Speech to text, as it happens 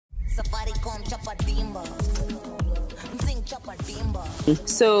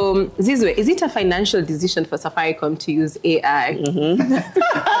So, Zizwe, is it a financial decision for Safaricom to use AI?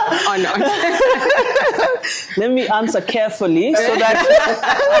 Or not? Let me answer carefully so that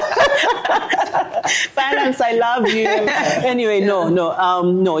finance, I love you. Anyway,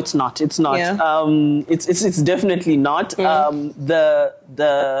 no, it's not. It's not. Yeah. It's definitely not.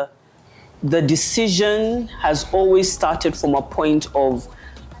 The decision has always started from a point of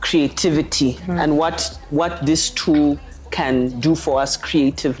creativity and what this tool can do for us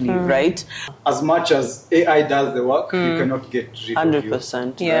creatively, right? As much as AI does the work, you cannot get rid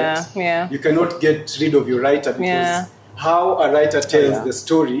 100%, of you. Yeah, right? yeah. You cannot get rid of your writer because how a writer tells the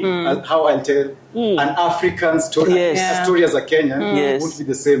story, how I'll tell an African story, a story as a Kenyan, would be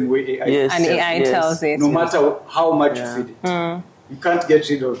the same way AI and AI tells it. No matter how much you feed it. You can't get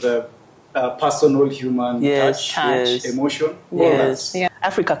rid of the personal human touch, emotion, all that. Yeah.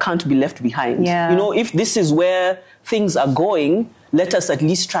 Africa can't be left behind. You know, if this is where things are going, let us at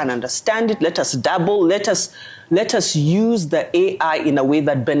least try and understand it. Let us dabble. Let us use the AI in a way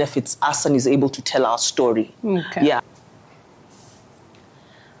that benefits us and is able to tell our story. Okay. Yeah.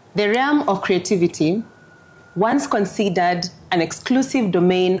 The realm of creativity, once considered an exclusive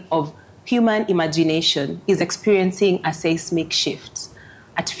domain of human imagination, is experiencing a seismic shift.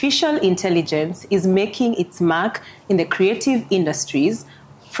 Artificial intelligence is making its mark in the creative industries,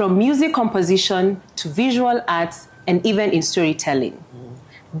 from music composition to visual arts and even in storytelling.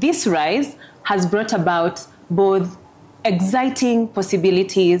 This rise has brought about both exciting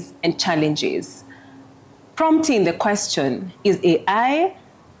possibilities and challenges, prompting the question, is AI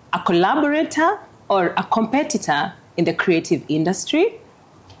a collaborator or a competitor in the creative industry?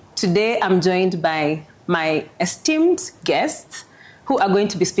 Today, I'm joined by my esteemed guests who are going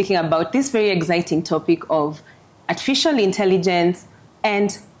to be speaking about this very exciting topic of artificial intelligence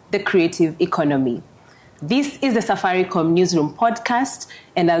and the creative economy. This is the Safaricom Newsroom podcast,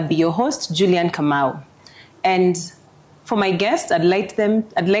 and I'll be your host, Julian Kamau. And for my guests, I'd like them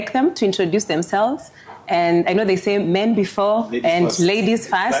to introduce themselves. And I know they say men before ladies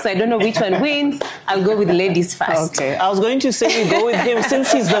first, so I don't know which one wins. I'll go with ladies first. Okay, I was going to say we go with him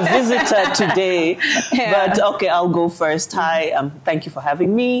since he's the visitor today. But okay, I'll go first. Hi, thank you for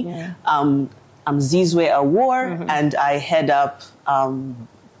having me. I'm Zizwe Awor, and I head up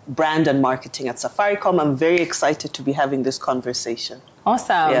brand and marketing at Safaricom. I'm very excited to be having this conversation.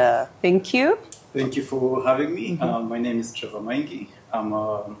 Awesome. Yeah. Thank you. Thank you for having me. My name is Trevor Maingi. I'm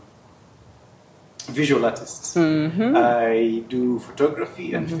a visual artist. I do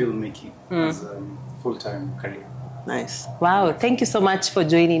photography and filmmaking as a full-time career. Nice. Wow, thank you so much for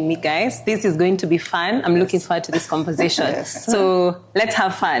joining me, guys. This is going to be fun. I'm looking forward to this conversation. So let's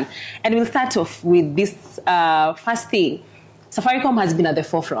have fun. And we'll start off with this first thing. Safaricom has been at the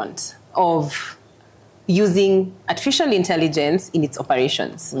forefront of using artificial intelligence in its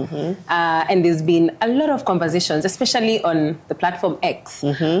operations. And there's been a lot of conversations, especially on the platform X,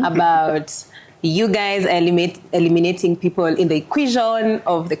 about you guys eliminating people in the equation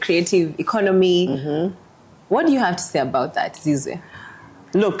of the creative economy. What do you have to say about that, Zizwe?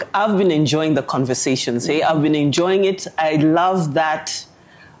 Look, I've been enjoying the conversations. I've been enjoying it. I love that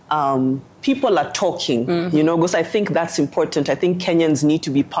people are talking, you know, because I think that's important. I think Kenyans need to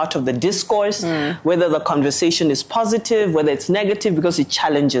be part of the discourse, whether the conversation is positive, whether it's negative, because it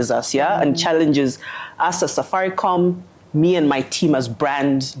challenges us, and challenges us as Safaricom, me and my team as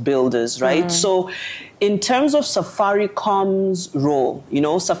brand builders, right? So in terms of Safaricom's role, you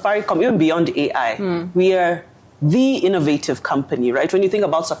know, Safaricom, even beyond AI, we are the innovative company, right? When you think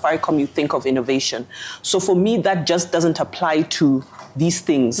about Safaricom, you think of innovation. So for me, that just doesn't apply to these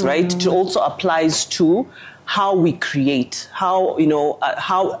things, right? It also applies to how we create, how, you know,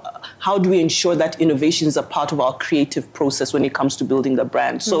 how do we ensure that innovation is a part of our creative process when it comes to building the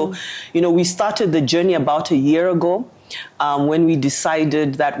brand? So, you know, we started the journey about a year ago. When we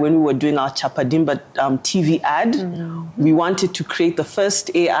decided that when we were doing our Chapadimba TV ad, we wanted to create the first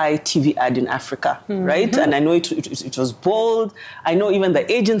AI TV ad in Africa, right? And I know it was bold. I know even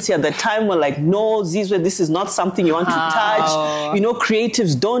the agency at the time were like, no, Zizwe, this is not something you want to touch. You know,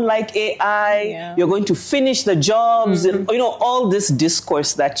 creatives don't like AI. You're going to finish the jobs. And, you know, all this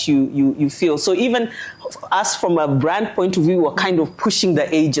discourse that you feel. So even us from a brand point of view, we're kind of pushing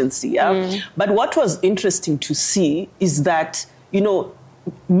the agency. But what was interesting to see is that, you know,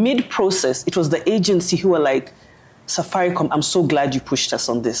 mid-process, it was the agency who were like, Safaricom, I'm so glad you pushed us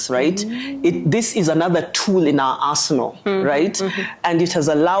on this, right? This is another tool in our arsenal, right? And it has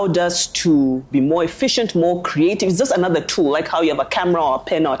allowed us to be more efficient, more creative. It's just another tool, like how you have a camera or a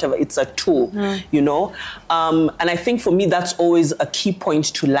pen or whatever. It's a tool, you know? And I think for me, that's always a key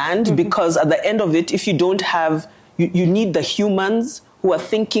point to land, because at the end of it, if you don't have, you need the humans who are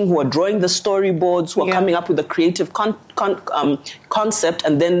thinking, who are drawing the storyboards, who are coming up with a creative concept,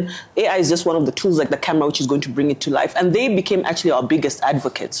 and then AI is just one of the tools like the camera which is going to bring it to life. And they became actually our biggest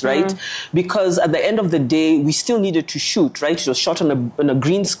advocates, right? Because at the end of the day, we still needed to shoot, right? It was shot on a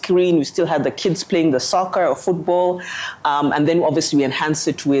green screen. We still had the kids playing the soccer or football. And then obviously we enhanced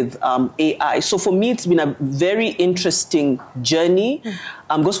it with AI. So for me, it's been a very interesting journey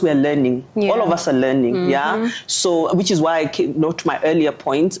because we're learning. All of us are learning, So, which is why I came, to my earlier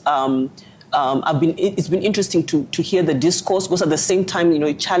point, it's been interesting to hear the discourse, because at the same time, you know,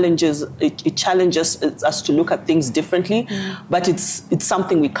 it challenges us to look at things differently, but it's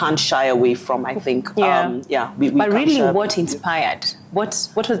something we can't shy away from, I think. But really, what inspired? What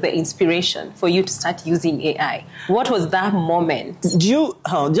was the inspiration for you to start using AI? What was that moment? Do you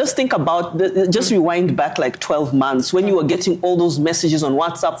just think about, just rewind back like 12 months when you were getting all those messages on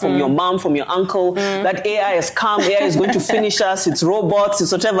WhatsApp from your mom, from your uncle, that AI has come, AI is going to finish us, it's robots,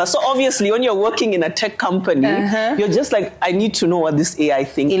 it's whatever. So obviously when you're working in a tech company, you're just like, I need to know what this AI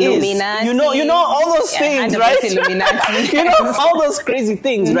thing Illuminati. is. You know all those things, right? Illuminati. You know, all those crazy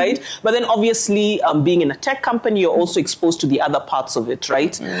things, right? But then obviously being in a tech company, you're also exposed to the other parts of it,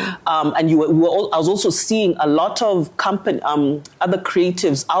 right? And I was also seeing a lot of other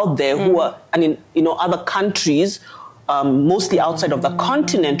creatives out there who are, and in other countries, mostly outside of the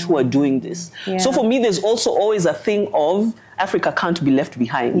continent, who are doing this. So for me, there's also always a thing of Africa can't be left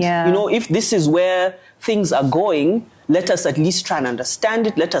behind. You know, if this is where things are going, let us at least try and understand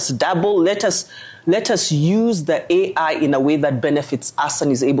it. Let us dabble. Let us use the AI in a way that benefits us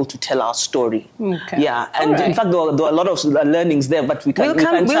and is able to tell our story. Yeah, and in fact, there are a lot of learnings there, but we'll come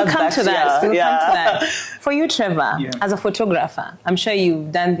to that. For you, Trevor, as a photographer, I'm sure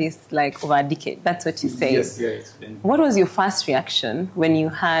you've done this like over a decade. That's what you say. Yes, it's been. What was your first reaction when you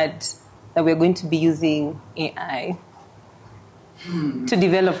heard that we're going to be using AI to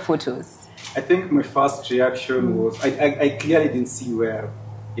develop photos? I think my first reaction was, I clearly didn't see where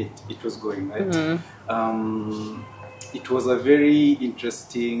it was going, right? It was a very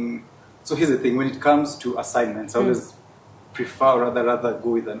interesting, so here's the thing, when it comes to assignments, I always prefer rather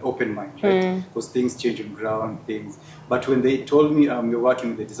go with an open mind, right? Because things change on ground, but when they told me you're working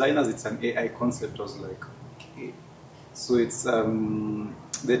with the designers, it's an AI concept, I was like, okay. So it's,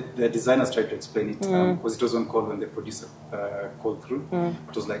 the designers tried to explain it because it was on call when the producer called through.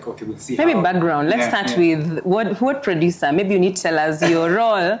 It was like, okay, we'll see. Maybe background. Let's start with what producer. Maybe you need to tell us your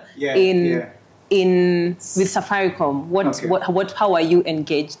role with Safaricom. How are you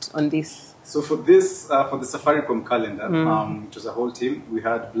engaged on this? So for this, for the Safaricom calendar, it was a whole team. We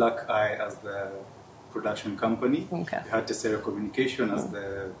had Black Eye as the production company. We had Tessera Communication as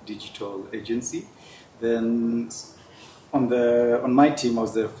the digital agency. Then on my team, I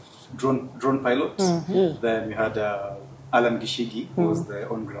was the drone pilot. Then we had Alan Gishigi, who was the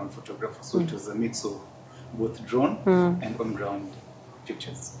on-ground photographer. So it was a mix of both drone and on-ground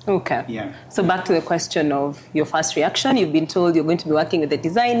pictures. So back to the question of your first reaction. You've been told you're going to be working with the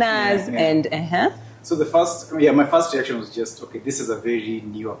designers and So my first reaction was just, okay, this is a very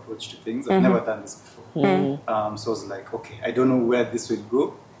new approach to things. I've never done this before. So I was like, okay, I don't know where this will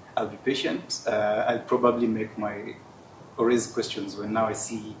go. I'll be patient. I'll probably make or raise questions when now I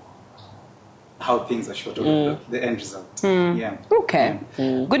see how things are shot of the end result.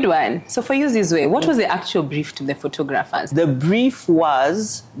 Good one. So for you, Zizwe, what was the actual brief to the photographers? The brief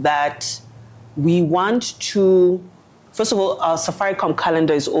was that we want to, first of all, our Safaricom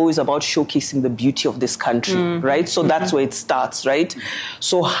calendar is always about showcasing the beauty of this country, right? So that's where it starts, right?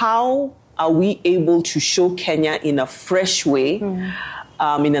 So how are we able to show Kenya in a fresh way,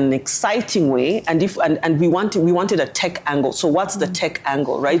 in an exciting way, and we wanted a tech angle. So what's the tech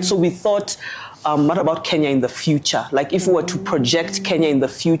angle, right? So we thought, what about Kenya in the future? Like if we were to project Kenya in the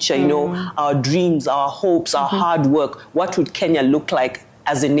future, you know, our dreams, our hopes, our hard work, what would Kenya look like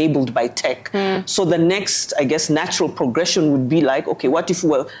as enabled by tech? So the next, I guess, natural progression would be like, okay, what if we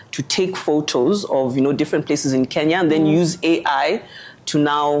were to take photos of, you know, different places in Kenya and then use AI to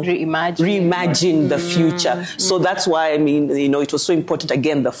now reimagine the future. So that's why, I mean, you know, it was so important,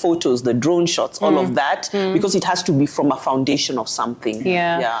 again, the photos, the drone shots, all of that, because it has to be from a foundation of something.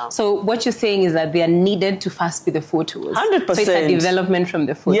 So what you're saying is that they are needed to first be the photos. 100%. So it's a development from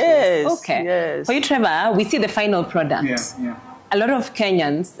the photos. Yes. For you, Trevor, we see the final product. A lot of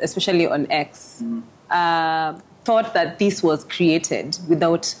Kenyans, especially on X, thought that this was created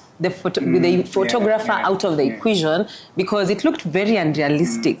without with the photographer out of the equation, because it looked very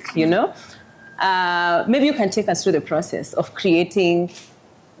unrealistic, you know? Maybe you can take us through the process of creating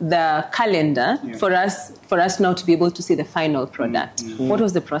the calendar for us now to be able to see the final product. What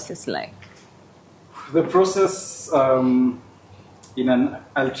was the process like? The process, I'll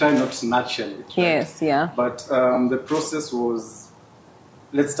try not to nutshell it. Right? Yes, yeah. But the process was,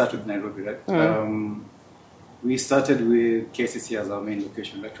 let's start with Nairobi, right? We started with KCC as our main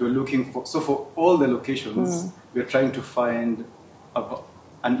location. Right? We were looking for all the locations, we're trying to find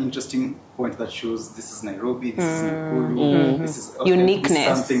an interesting point that shows this is Nairobi, this is Nakuru, this is uniqueness. This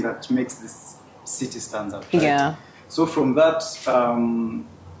is something that makes this city stand out. Right? Yeah. So from that,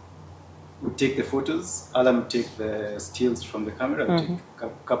 we take the photos. Alan would take the stills from the camera. We'd take a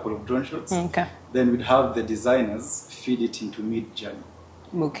couple of drone shots. Okay. Then we'd have the designers feed it into Mid-Journey.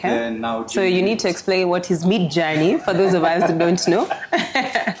 Okay. Then now so you need to explain what is Mid-Journey for those of us who don't know.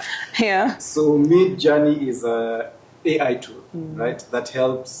 Yeah. So Mid-Journey is a AI tool, right, that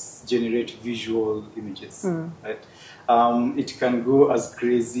helps generate visual images, right? It can go as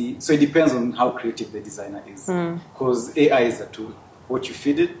crazy. So it depends on how creative the designer is, because AI is a tool. What you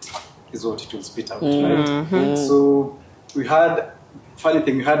feed it is what it will spit out, right? So we had, funny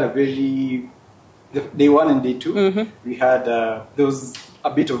thing, we had a very, day one and day two, we had, there was a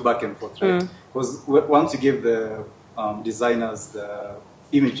bit of back and forth, right? Because once you give the designers the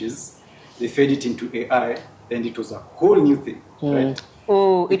images, they fed it into AI, and it was a whole new thing, right?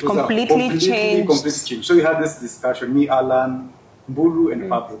 Oh, it completely changed. So we had this discussion, me, Alan, Mburu, and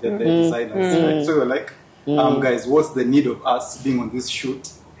Pablo, they're the designers, right? So we were like, guys, what's the need of us being on this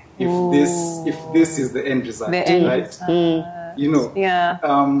shoot if this is the end result, right? You know,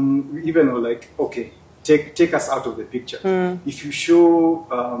 we even were like, okay, take us out of the picture. If you show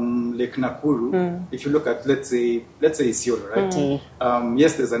Lake Nakuru, if you look at, let's say Isiolo, right?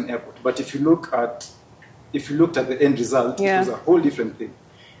 Yes, there's an airport, but if you looked at the end result, it was a whole different thing.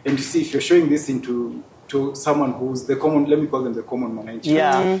 And you see, if you're showing this to someone who's the common, let me call them the common man,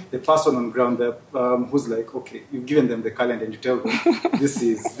 the person on ground there, who's like, okay, you've given them the calendar and you tell them, this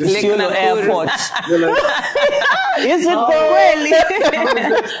is Isiolo Airport. They're like, is it kweli?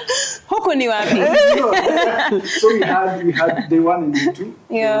 Huko ni wapi? So we had day one and day two.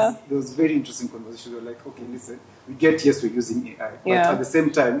 Yeah. There was very interesting conversation. We were like, okay, listen, we get, yes, we're using AI, but at the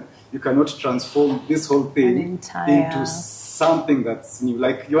same time, you cannot transform this whole thing into something that's new.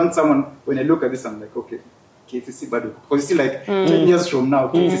 Like, you want someone, when I look at this, I'm like, okay, KCC, but because you see, like 10 years from now,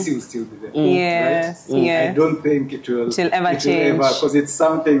 KCC will still be there. Yes, right? yes. I don't think it will ever change, because it's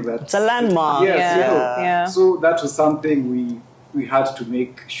something that it's a landmark. Yes, so that was something we had to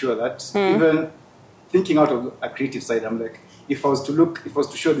make sure that even thinking out of a creative side, I'm like, if I was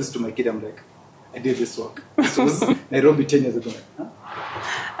to show this to my kid, I'm like, I did this work. This was Nairobi 10 years ago.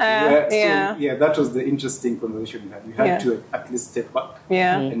 Huh? So that was the interesting conversation we had. We had to at least step back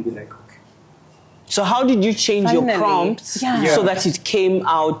and be like, okay. So how did you change your prompts so that it came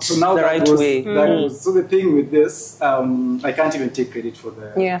out the right way? So the thing with this, I can't even take credit for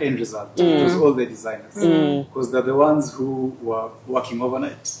the end result. It was all the designers, because they're the ones who were working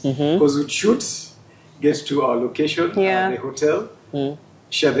overnight. Because we'd shoot, get to our location, the hotel,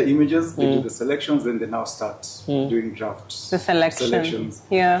 share the images, they do the selections, then they now start doing drafts. The selections.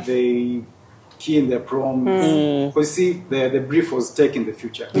 Yeah. They key in their prompts. Because you see, the brief was taken in the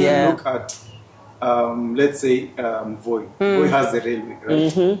future. Yeah. Look at, let's say, Voi. Voi has the railway,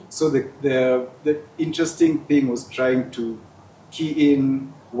 right? So the interesting thing was trying to key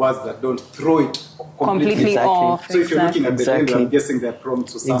in words that don't throw it completely off. So if you're looking at the railway, I'm guessing their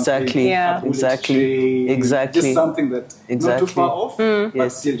prompts or something. Exactly. Just something that not too far off, but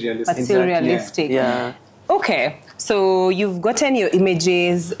still realistic. But still realistic. Yeah. Okay, so you've gotten your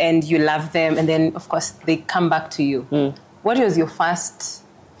images and you love them, and then, of course, they come back to you. What was your first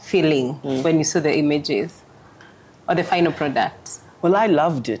feeling when you saw the images or the final product? Well, I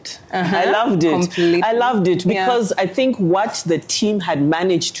loved it. I loved it. Completely. I loved it because I think what the team had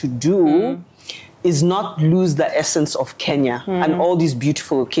managed to do is not lose the essence of Kenya and all these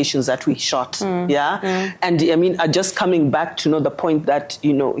beautiful locations that we shot. And I mean, just coming back to the point that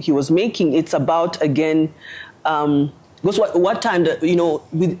he was making, it's about again. Because what time,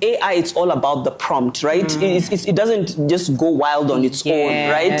 with AI, it's all about the prompt, right? It doesn't just go wild on its own,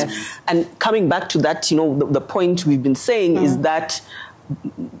 right? And coming back to that, the point we've been saying is that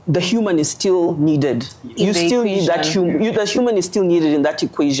the human is still needed. You still need that human. The human is still needed in that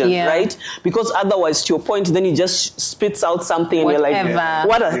equation, right? Because otherwise, to your point, then it just spits out something, and you're like,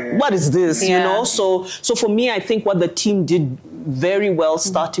 what is this? So for me, I think what the team did very well,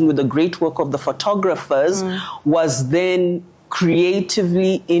 starting with the great work of the photographers, was then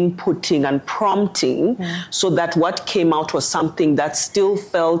creatively inputting and prompting so that what came out was something that still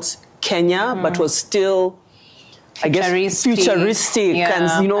felt Kenya, but was still, I guess, futuristic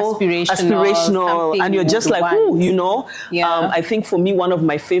and, you know, aspirational. And you're just like, ooh, you know. I think for me, one of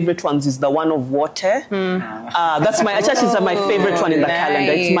my favorite ones is the one of water. That's my, actually, it's my favorite one in the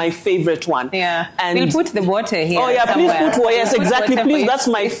calendar. It's my favorite one. And we'll put the water here. Oh, yeah, please put water. Yes, exactly. Please, that's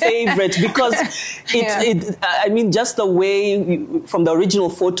my favorite because I mean, just the way from the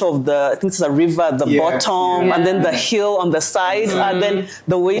original photo of the, I think it's a river at the bottom and then the hill on the side, and then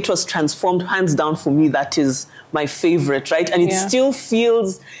the way it was transformed, hands down for me, that is my favorite, right? And it still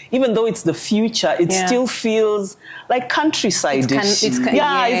feels, even though it's the future, it still feels like countryside-ish.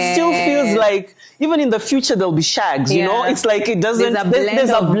 It still feels like, even in the future, there'll be shags, you know? It's like it doesn't, there's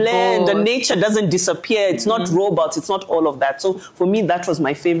a blend, and nature doesn't disappear. It's not robots, it's not all of that. So for me, that was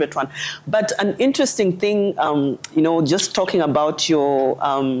my favorite one. But an interesting thing, you know, just talking about your,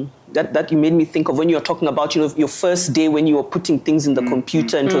 that you made me think of when you were talking about, you know, your first day when you were putting things in the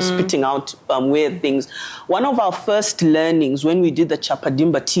computer and it was spitting out weird things. One of our first learnings when we did the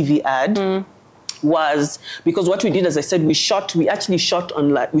Chapadimba TV ad was, because what we did, as I said, we actually shot at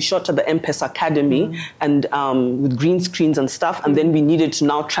the M-Pesa Academy and with green screens and stuff, and then we needed to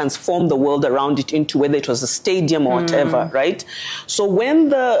now transform the world around it into whether it was a stadium or whatever, right? So when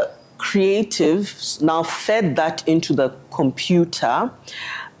the creatives now fed that into the computer,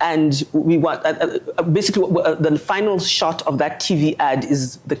 and we want, basically, the final shot of that TV ad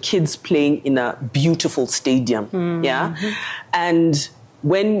is the kids playing in a beautiful stadium, and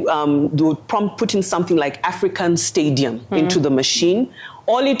when they would put in something like African Stadium into the machine,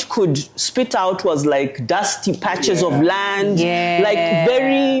 all it could spit out was like dusty patches of land, like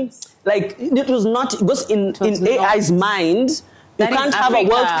very, like it was not, because in AI's mind, you can't have a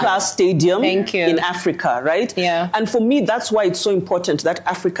world-class stadium in Africa, right? And for me, that's why it's so important that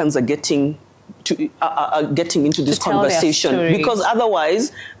Africans are getting into this conversation, because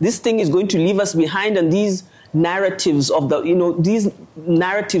otherwise, this thing is going to leave us behind, and these narratives of the, you know, these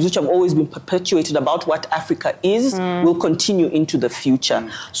narratives which have always been perpetuated about what Africa is will continue into the future.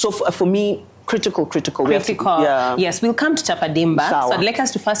 So for me, critical. Yes, we'll come to Chapadimba. So I'd like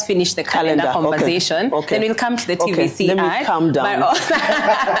us to first finish the calendar conversation. Then we'll come to the TVC ad. Let me calm down.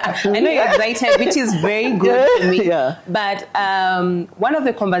 I know you're excited, which is very good for me. But one of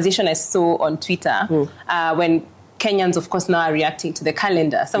the conversations I saw on Twitter when Kenyans, of course, now are reacting to the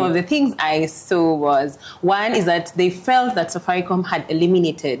calendar. Some of the things I saw was, one is that they felt that Safaricom had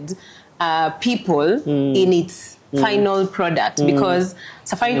eliminated people in its final product, because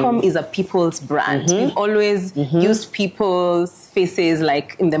Safaricom is a people's brand. We've always used people's faces,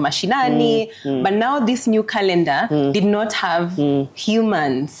 like in the machinani, but now this new calendar did not have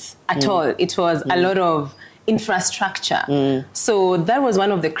humans at all. It was a lot of infrastructure. So that was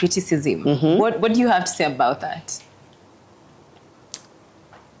one of the criticism. What do you have to say about that?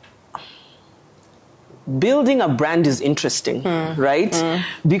 Building a brand is interesting, right?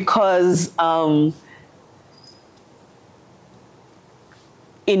 Because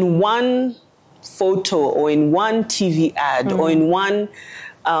in one photo or in one TV ad or in one,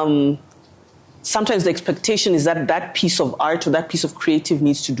 sometimes the expectation is that that piece of art or that piece of creative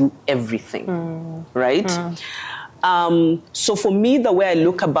needs to do everything, right? So for me, the way I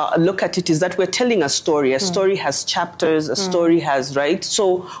look at it is that we're telling a story. A story has chapters, a story has, right?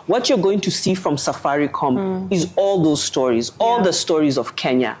 So what you're going to see from Safaricom is all those stories, all the stories of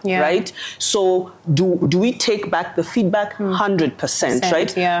Kenya, right? So do we take back the feedback? 100%,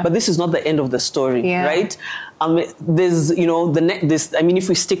 right? But this is not the end of the story, right? There's, you know, I mean, if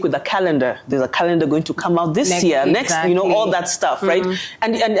we stick with the calendar, there's a calendar going to come out this year, next, you know, all that stuff, right?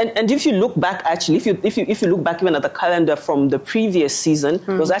 And if you look back, actually, if you look back even at the calendar from the previous season,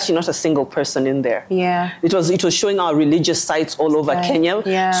 there was actually not a single person in there. It was showing our religious sites all over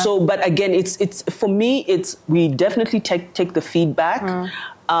Kenya. So, but again, it's for me, we definitely take the feedback.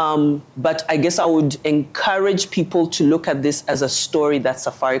 But I guess I would encourage people to look at this as a story that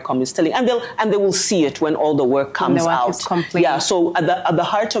Safaricom is telling, and they will see it when all the work comes out. So at the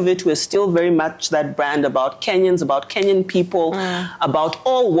heart of it, we're still very much that brand about Kenyans, about Kenyan people, about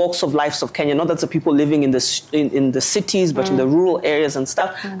all walks of lives of Kenya. Not that the people living in the cities, but in the rural areas and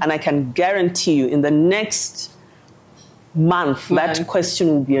stuff. And I can guarantee you, in the next month, that question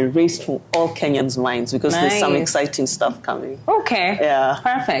will be erased from all Kenyans' minds, because there's some exciting stuff coming.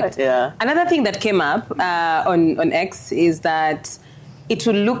 Perfect. Another thing that came up on X is that it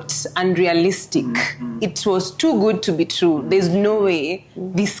looked unrealistic. It was too good to be true. There's no way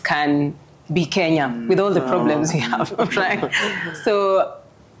this can be Kenya with all the problems we have, right? So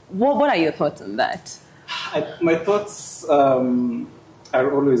what are your thoughts on that? My thoughts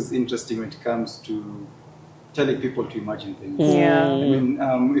are always interesting when it comes to telling people to imagine things. Yeah.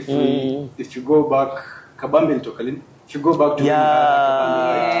 I mean, if you go back, Kabambe Tokalin, if you go back to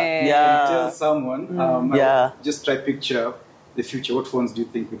Yeah. and tell someone, just try picture the future. What phones do you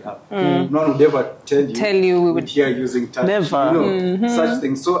think we'd have? No one would ever tell you we would hear using touch. Never. You know, such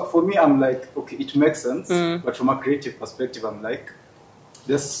things. So for me, I'm like, okay, it makes sense. But from a creative perspective, I'm like,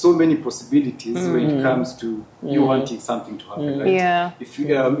 there's so many possibilities when it comes to you wanting something to happen. Right? If we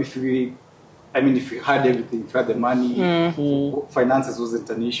had everything, if we had the money, finances wasn't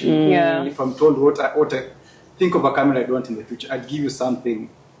an issue. If I'm told what I think of a camera I'd want in the future, I'd give you something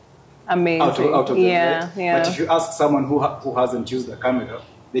amazing out of it. Right? But if you ask someone who hasn't used the camera,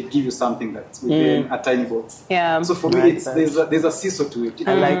 they give you something that's within a tiny box. So for me, there's a seesaw to it. It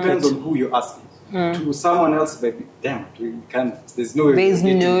depends on who you're asking. To someone else, maybe, damn, we can't. There's no way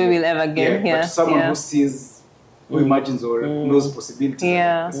we'll ever get here. But to someone who sees, who imagines or knows possibilities.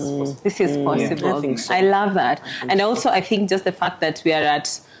 This is possible. I think so. I love that. And also, I think just the fact that we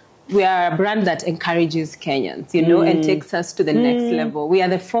are a brand that encourages Kenyans, you know, and takes us to the next level. We are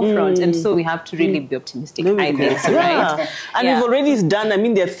the forefront, and so we have to really be optimistic, I think, right? And we've already done,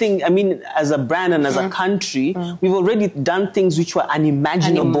 as a brand and as a country, we've already done things which were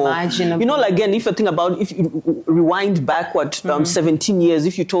unimaginable. You know, like, again, if you think about, if you rewind backward 17 years,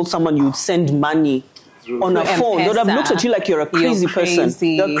 if you told someone you'd send money on a phone, they would have looked at you like you're a crazy person.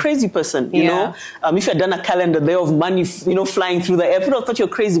 You're a crazy person, you know. If you had done a calendar day of money, you know, flying through the air, people thought you're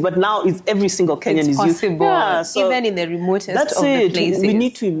crazy. But now it's every single Kenyan is possible. So even in the remotest that's of the places. We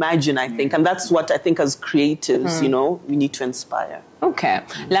need to imagine, I think, and that's what I think as creatives, you know, we need to inspire. Okay,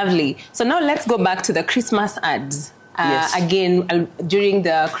 lovely. So now let's go back to the Christmas ads. Again, during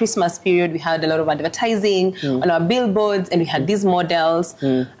the Christmas period, we had a lot of advertising on our billboards, and we had these models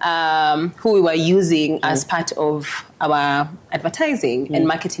who we were using as part of our advertising and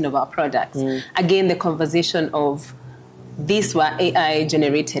marketing of our products. Again, the conversation of these were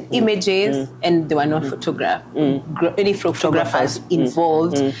AI-generated images, and there were no any photographers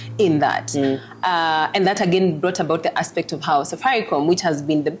involved in that. And that, again, brought about the aspect of how Safaricom, which has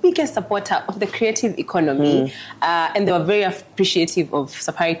been the biggest supporter of the creative economy, and they were very appreciative of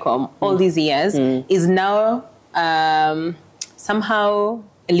Safaricom all these years, is now somehow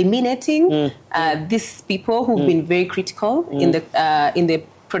eliminating these people who've been very critical in the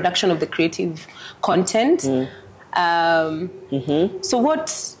production of the creative content. So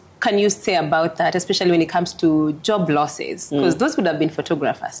what can you say about that, especially when it comes to job losses? Because those would have been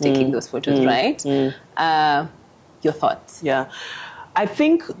photographers taking those photos, right? Your thoughts? Yeah. I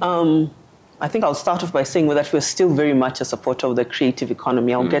think I'll start off by saying that we're still very much a supporter of the creative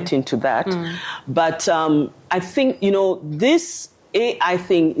economy. I'll get into that. But I think, you know, this AI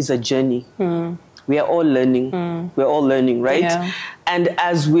thing is a journey. We are all learning. We're all learning, right? Yeah. And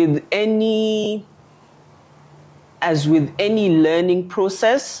as with any learning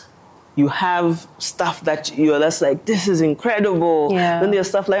process, you have stuff that you're just like, this is incredible. Then there's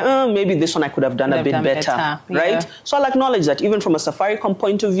stuff like, maybe this one I could have done a bit better, right? So I'll acknowledge that. Even from a Safaricom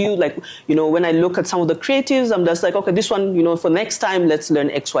point of view, like, you know, when I look at some of the creatives, I'm just like, okay, this one, you know, for next time, let's learn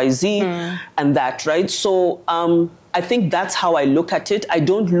X, Y, Z and that, right? So I think that's how I look at it. I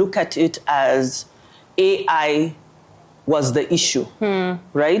don't look at it as AI was the issue,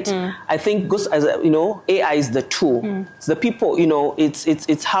 right? I think, as you know, AI is the tool. It's the people, you know,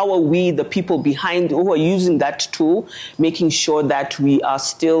 it's how are we, the people behind who are using that tool, making sure that we are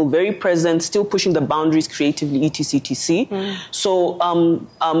still very present, still pushing the boundaries creatively, etc., etc. So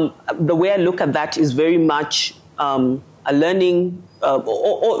the way I look at that is very much a learning,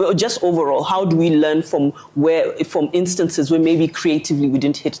 or just overall, how do we learn from instances where maybe creatively we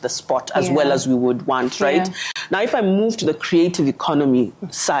didn't hit the spot as well as we would want, right? Now, if I move to the creative economy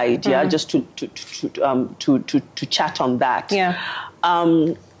side, just to chat on that.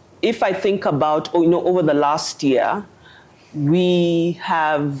 If I think about, you know, over the last year, we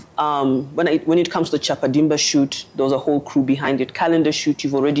have, when it comes to the Chapadimba shoot, there was a whole crew behind it. Calendar shoot,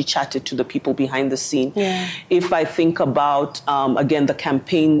 you've already chatted to the people behind the scene. If I think about, again, the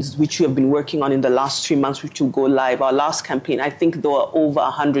campaigns which we have been working on in the last 3 months, which will go live, our last campaign, I think there were over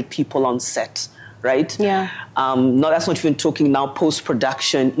 100 people on set, right? No, that's not even talking now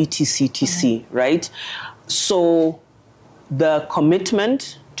post-production, etc., etc., right? So the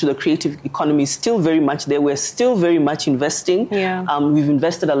commitment to the creative economy is still very much there. We're still very much investing. We've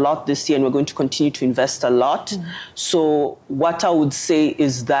invested a lot this year, and we're going to continue to invest a lot. So what I would say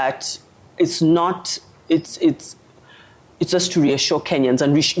is that it's it's just to reassure Kenyans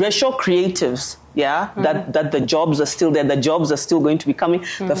and reassure creatives, that the jobs are still there, the jobs are still going to be coming.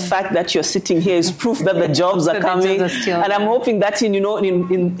 The fact that you're sitting here is proof that the jobs are coming. And I'm hoping that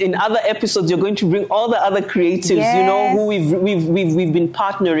in other episodes you're going to bring all the other creatives, who we've been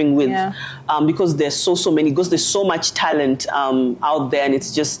partnering with, because there's so many, because there's so much talent out there, and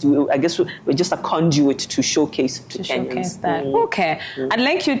it's just, I guess we're just a conduit to showcase to Kenyans. Showcase that. Okay, I'd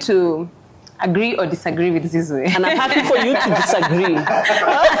like you to agree or disagree with Zizwe. And I'm happy for you to disagree.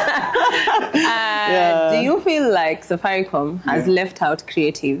 Do you feel like Safaricom has left out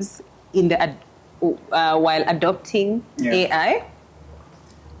creatives in the while adopting AI?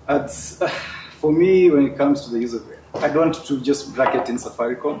 For me, when it comes to the use of AI, I don't want to just bracket in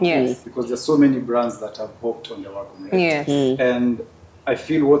Safaricom. Yes. Because there's so many brands that have hopped on the wagon. Right? Yes. And I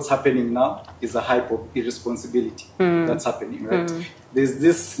feel what's happening now is a hype of irresponsibility that's happening, right? There's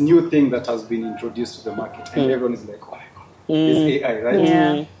this new thing that has been introduced to the market, and everyone is like, oh my God, it's AI, right?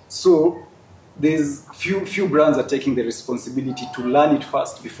 Yeah. So there's few brands are taking the responsibility to learn it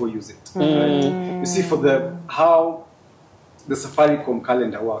first before use it, right? You see, for how the Safaricom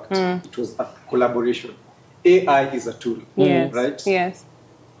calendar worked, it was a collaboration. AI is a tool, right? Yes.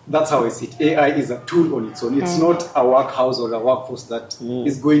 That's how I see it. AI is a tool on its own. It's not a workhouse or a workforce that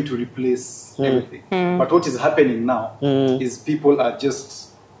is going to replace everything. But what is happening now is people are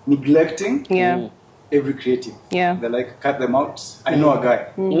just neglecting every creative. Yeah. They're like, cut them out. I know a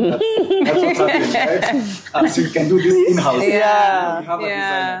guy. That's what's happening, right? So you can do this in-house. Yeah. You have a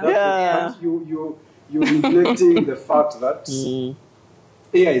designer. You're neglecting the fact that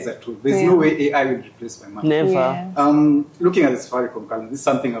AI is a tool. There's no way AI will replace my man. Never. Yeah. Looking at the Safaricom calendar, this is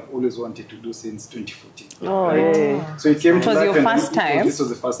something I've always wanted to do since 2014. Oh, yeah. So it came It to was life your and first time? This was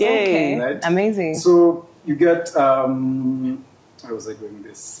the first time. Okay. Right? Amazing. So you get, how was I going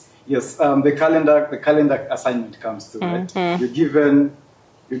this? Yes, the calendar assignment comes through, right? You're given,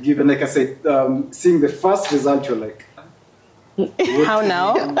 like I said, seeing the first result, you're like, how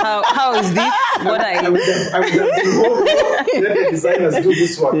now? How is this? What I would have been let the designers do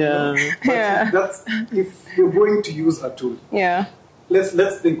this one. But that's, if you're going to use a tool,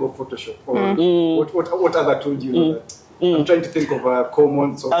 let's think of Photoshop or what other tool do you know that? I'm trying to think of a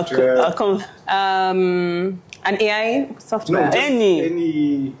common software. An AI software. No,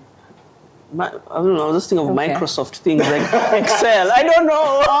 any. I don't know. I was just thinking of Microsoft things like Excel. I don't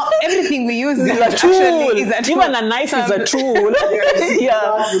know. Everything we use is a tool. Is a tool. Even a knife is a tool. You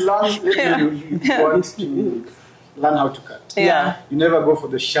want to learn how to cut. You never go for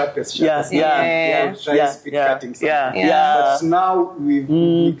the sharpest. Try speed cutting. But now we've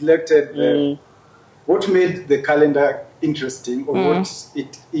neglected what made the calendar interesting, or what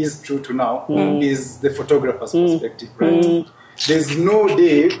it is true to now, is the photographer's perspective, right? There's no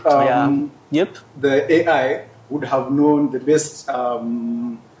day the AI would have known the best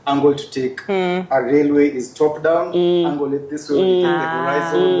angle to take. A railway is top down, angle it this way, you take the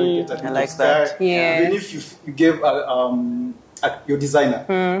horizon, you get a bit of sky. Even if you gave your designer,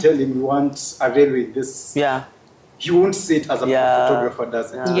 tell him you want a railway this, he won't see it as a photographer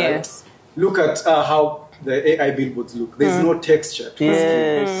does it. Yes. Look at how the AI billboards look. There's no texture to the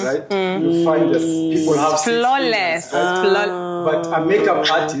skin, right? You find that people have flawless. Right? But a makeup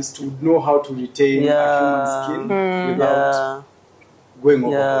artist would know how to retain a human skin without going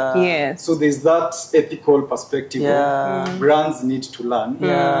over. Yes. So there's that ethical perspective of brands need to learn.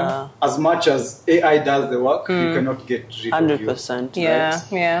 As much as AI does the work, you cannot get rid of you. 100%.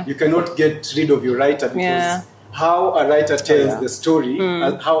 Right? You cannot get rid of your writer because how a writer tells the story,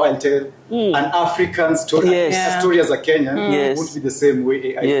 how I'll tell an African story, a story as a Kenyan, won't be the same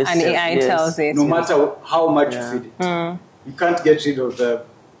way AI tells it. No matter how much you feed it. You can't get rid of the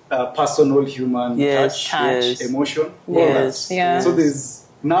personal human touch, emotion. So there's,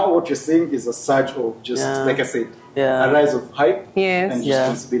 now what you're saying is a surge of just, like I said, a rise of hype and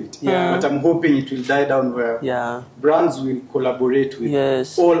responsibility. But I'm hoping it will die down where brands will collaborate with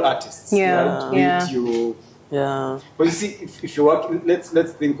all artists. But you see, if you work, let's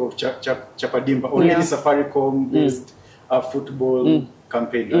think of Chapadimba, already Safaricom based football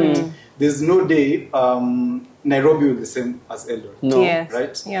campaign, right? There's no day Nairobi will be the same as Eldoret,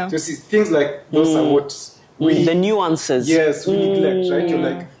 right? So you see, things like those are what the nuances. Yes, we neglect,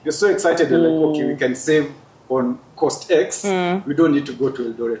 right? You're so excited, you're like, okay, we can save on cost X, we don't need to go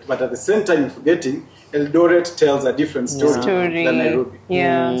to Eldoret. But at the same time, you're forgetting Eldoret tells a different story than Nairobi.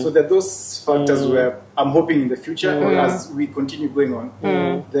 So there are those factors where I'm hoping in the future, as we continue going on,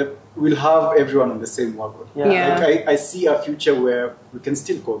 that we'll have everyone on the same wagon. Like I see a future where we can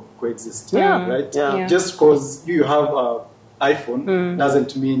still coexist, right? Just because you have an iPhone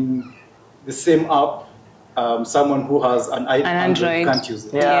doesn't mean the same app someone who has an Android can't use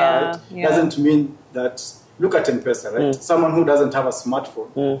it. Yeah. Right? Doesn't mean that. Look at M-Pesa, right? Someone who doesn't have a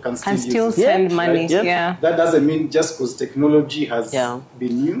smartphone can still send money. Right? Yeah. That doesn't mean just because technology has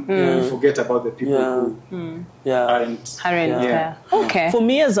been new, we forget about the people who aren't. Okay. For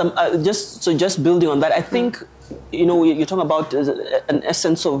me, as just building on that, I think you're talking about an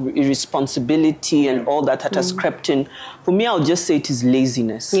essence of irresponsibility and all that has crept in. For me, I'll just say it is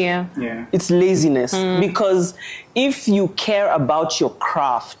laziness. Yeah. It's laziness because if you care about your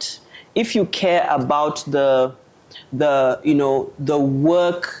craft, if you care about the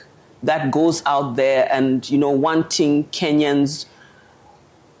work that goes out there and wanting Kenyans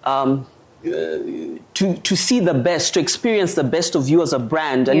to see the best, to experience the best of you as a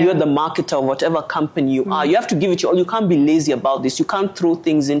brand, and you're the marketer of whatever company you are, you have to give it your all. You can't be lazy about this. You can't throw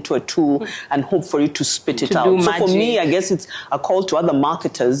things into a tool and hope for it to spit it out. So for me, I guess it's a call to other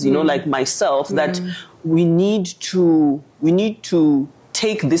marketers, like myself, that we need to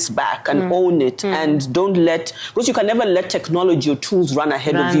take this back and own it, and don't because you can never let technology or tools run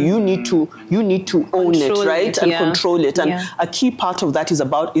ahead of you. You need to own it, right? And control it. And a key part of that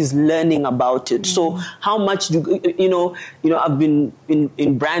is learning about it. So how much do I've been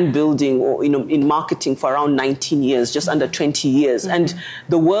in brand building or in marketing for around 19 years, just under 20 years, and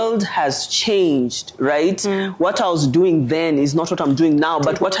the world has changed, right? What I was doing then is not what I'm doing now,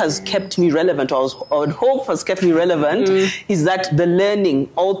 but what has kept me relevant, or I would hope has kept me relevant, is that the learning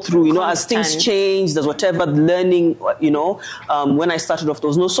all through, as things change, there's whatever learning, when I started off, there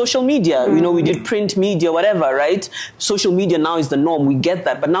was no social media, we did print media, whatever, right? Social media now is the norm, we get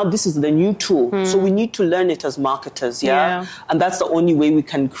that, but now this is the new tool, so we need to learn it as marketers, and that's the only way we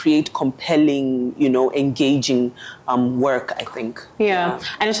can create compelling, engaging work, I think. Yeah,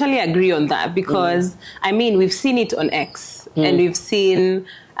 I totally agree on that, because, we've seen it on X, and we've seen...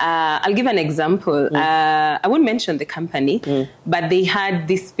 I'll give an example. I won't mention the company, but they had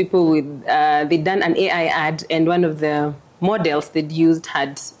these people with, they'd done an AI ad, and one of the models they'd used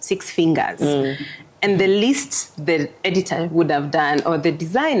had 6 fingers. And the least the editor would have done, or the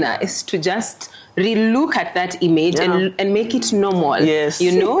designer, is to just re-look at that image and make it normal. Yes.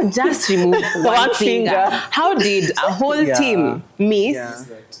 Just remove one finger. How did a whole team miss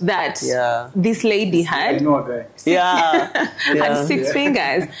that this lady had? I know a guy. Had 6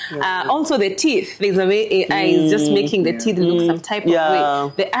 fingers. Also the teeth. There's a way AI is just making the teeth look some type of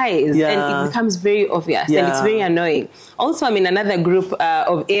way. The eyes. And it becomes very obvious. And it's very annoying. Also, I'm in another group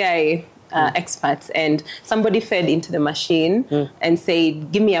of AI experts, and somebody fed into the machine and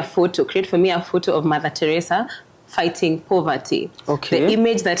said, give me a photo, create for me a photo of Mother Teresa fighting poverty. Okay. The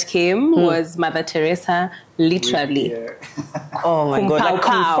image that came was Mother Teresa literally. Oh my God.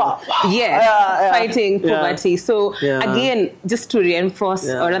 Fighting poverty. So again, just to reinforce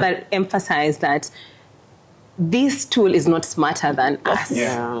or rather emphasize that this tool is not smarter than us.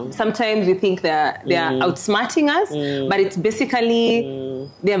 Sometimes we think they are outsmarting us, but it's basically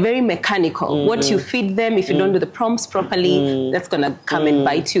they are very mechanical. What you feed them, if you don't do the prompts properly, that's going to come and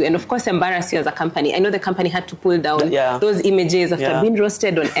bite you, and of course embarrass you as a company. I know the company had to pull down those images after being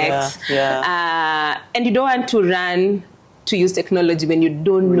roasted on X, and you don't want to run to use technology when you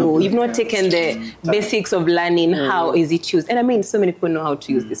don't know. You've not taken the basics of learning how is it used. And so many people know how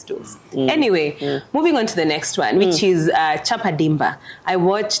to use these tools. Anyway, moving on to the next one, which is Chapadimba. I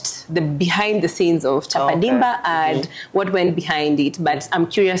watched the behind the scenes of Chapadimba and what went behind it, but I'm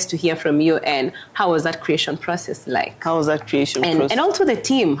curious to hear from you, and how was that creation process like? How was that creation process? And also the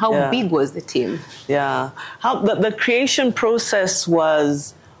team, how big was the team? How the creation process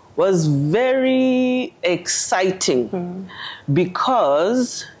was very exciting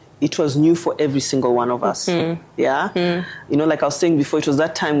because it was new for every single one of us. Like I was saying before, it was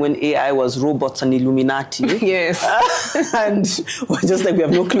that time when AI was robots and Illuminati. And we're just like, we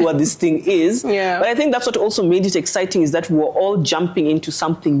have no clue what this thing is. But I think that's what also made it exciting, is that we were all jumping into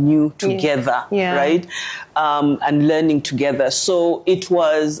something new together, right? And learning together. So it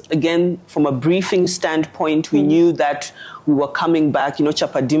was, again, from a briefing standpoint, we knew that we were coming back.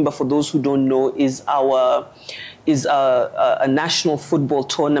 Chapadimba, for those who don't know, is a national football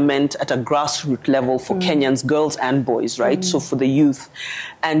tournament at a grassroots level for Kenyans, girls and boys, right? So for the youth.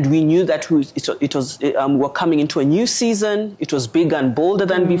 And we knew that we were coming into a new season. It was bigger and bolder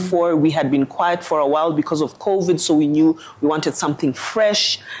than before. We had been quiet for a while because of COVID, so we knew we wanted something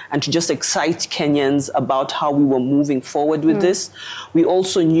fresh and to just excite Kenyans about how we were moving forward with this. We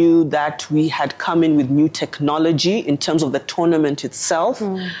also knew that we had come in with new technology in terms of the tournament itself.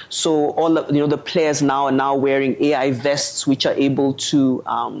 So all the players now are wearing wearing AI vests, which are able to,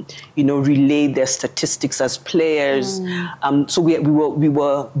 relay their statistics as players. So we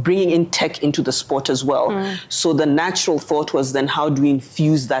were bringing in tech into the sport as well. So the natural thought was then, how do we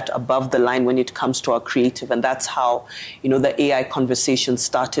infuse that above the line when it comes to our creative? And that's how, the AI conversation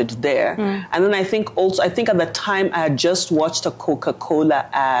started there. And then I think at the time I had just watched a Coca-Cola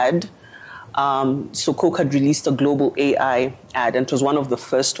ad. So Coke had released a global AI ad, and it was one of the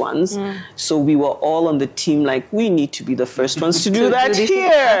first ones. So we were all on the team like, we need to be the first ones to do that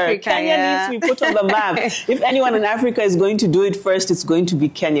here. Africa, Kenya needs to be put on the map. If anyone in Africa is going to do it first, it's going to be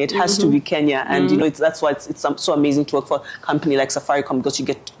Kenya. It has to be Kenya. And, that's why it's so amazing to work for a company like Safaricom, because you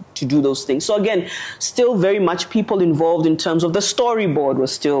get to do those things. So again, still very much people involved in terms of the storyboard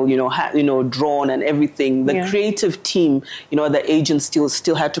was still, drawn and everything. The creative team, the agents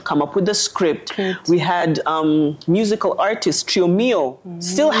still had to come up with the script. We had musical artists, Trio Mio,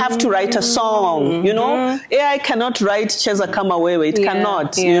 still have to write a song, AI cannot write Cheza Kama Wewe, it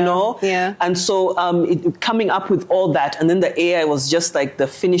cannot, And so coming up with all that, and then the AI was just like the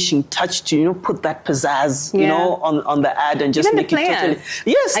finishing touch to, put that pizzazz, on the ad and just even make the it totally...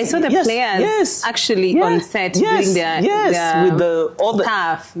 Yes, I saw the players actually on set doing their with all the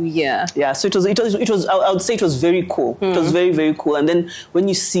staff. Yeah. So it was. I would say it was very cool. It was very, very cool. And then when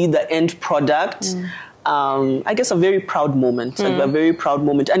you see the end product, I guess a very proud moment. A very proud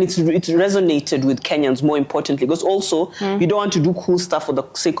moment, and it resonated with Kenyans more importantly, because also you don't want to do cool stuff for the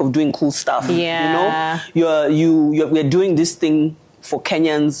sake of doing cool stuff. We're doing this thing for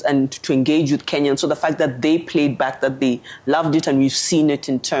Kenyans and to engage with Kenyans. So the fact that they played back, that they loved it, and we've seen it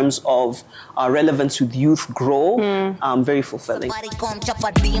in terms of our relevance with youth grow, very fulfilling. Safaricom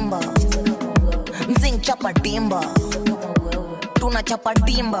chapa dimba, mzing chapa dimba, tuna chapa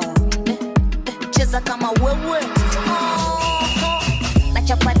dimba, cheza kama wewe, na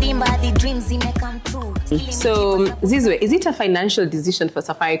chapa dimba, the dreams may come true. So, Zizwe, is it a financial decision for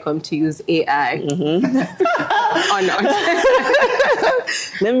Safaricom to use AI or not?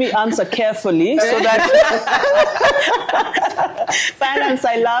 Let me answer carefully so that finance,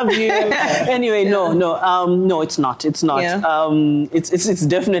 I love you. Anyway, no, it's not. It's not. It's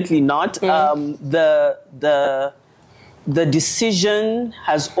definitely not. The decision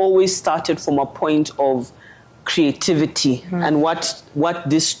has always started from a point of creativity and what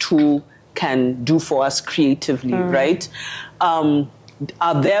this tool can do for us creatively, right?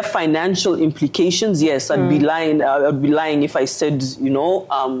 Are there financial implications? Yes, I'd be lying. I'd be lying if I said, they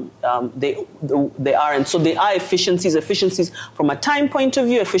are, and so there are efficiencies from a time point of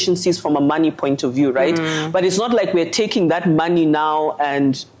view, efficiencies from a money point of view, right? But it's not like we're taking that money now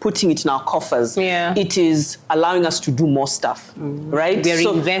and putting it in our coffers. It is allowing us to do more stuff, right? We're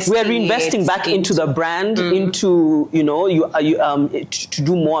reinvesting back into the brand, into to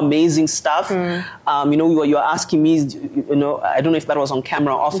do more amazing stuff. You're asking me, I don't know if that was on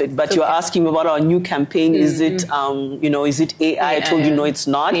camera or off it, but you're asking me about our new campaign. Is it, is it AI? I told you, no, it's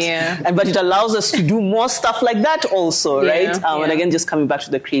not. But it allows us to do more stuff like that also, right? And again, just coming back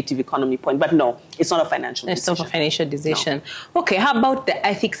to the creative economy point. But no, it's not a financial decision. It's not a financial decision. No. Okay, how about the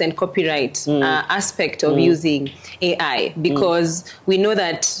ethics and copyright aspect of using AI? Because we know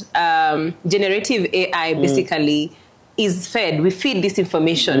that generative AI basically is fed. We feed this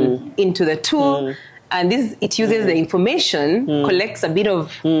information into the tool. And it uses the information, collects a bit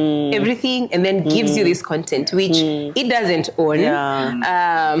of everything, and then gives you this content, which it doesn't own,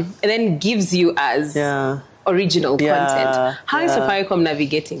 and then gives you as original content. How is Safaricom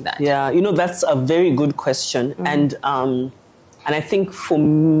navigating that? That's a very good question. And I think for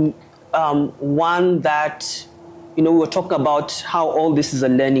me, one that, we were talking about how all this is a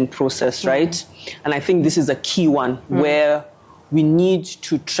learning process, right? And I think this is a key one where we need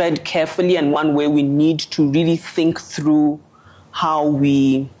to tread carefully, and one way we need to really think through how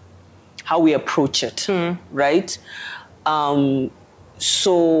we approach it, right?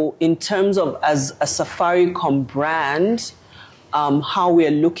 So in terms of as a Safaricom brand, how we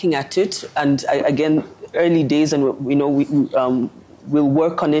are looking at it, and again, early days, and we'll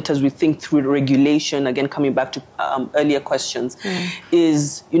work on it as we think through the regulation. Again, coming back to earlier questions,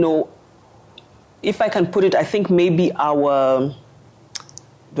 is if I can put it, I think maybe our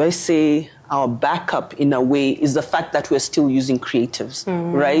backup in a way is the fact that we're still using creatives,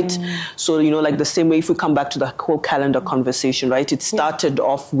 right? So, like the same way, if we come back to the whole calendar conversation, right? It started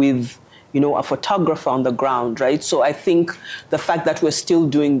off with, a photographer on the ground, right? So I think the fact that we're still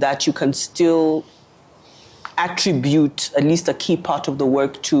doing that, you can still attribute at least a key part of the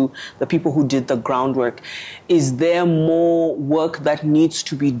work to the people who did the groundwork. Is there more work that needs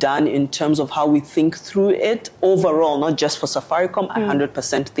to be done in terms of how we think through it overall, not just for Safaricom? I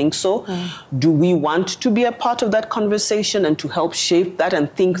 100% think so. Do we want to be a part of that conversation and to help shape that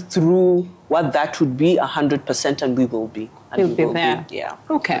and think through what that would be? 100%, and we will be. And We'll be there. Yeah.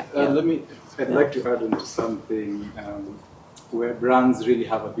 Okay. I'd like to add on to something where brands really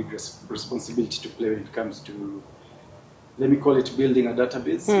have a big responsibility to play when it comes to, let me call it, building a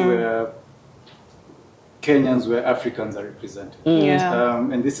database where Kenyans, where Africans are represented.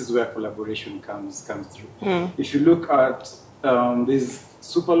 And this is where collaboration comes through. If you look at, this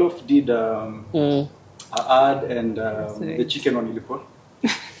Superloaf did an ad and the chicken on Ilipol.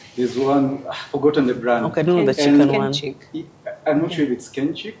 There's one, I've forgotten the brand. Okay, I don't know the chicken one. I'm not sure if it's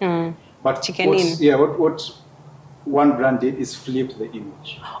Kenchik, but Chicken what one brand did is flip the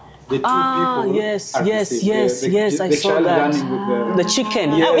image. The two people. Yes, are the yes, same. yes, yes, I the saw child that. running with The chicken.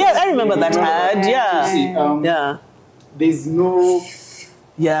 Yes. Yeah, I remember that ad. Yeah. See, Yeah. there's no.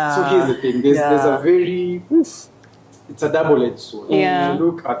 Yeah. So here's the thing. There's a very. It's a double-edged sword. Yeah. If you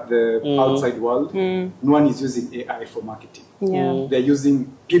look at the outside world, no one is using AI for marketing. They're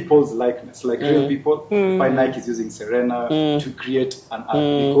using people's likeness, like real people. Find Nike is using Serena to create an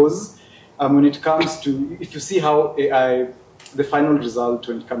ad because when it comes to, if you see how AI, the final result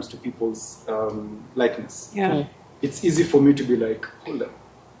when it comes to people's likeness, it's easy for me to be like, hold up.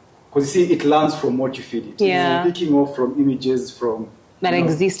 Because you see, it learns from what you feed it. Yeah. It's picking off from images from That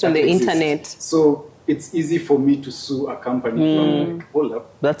exist on the internet. So it's easy for me to sue a company. I'm like, hold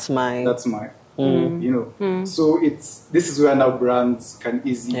up. That's mine. You know. So this is where now brands can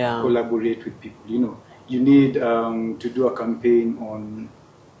easily collaborate with people. You know, you need to do a campaign on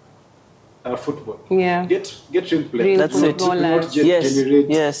football. Yeah. Get real players. That's it. Not generate.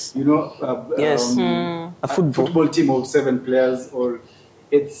 Yes. You know, a football team of 7 players, or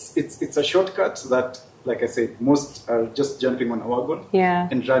it's a shortcut that, like I said, most are just jumping on a wagon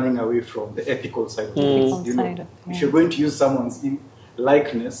and running away from the ethical side of things. You know, if you're going to use someone's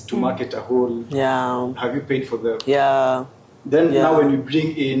likeness to market a whole, have you paid for them? Then now when you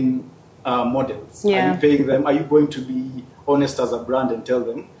bring in models, are you paying them? Are you going to be honest as a brand and tell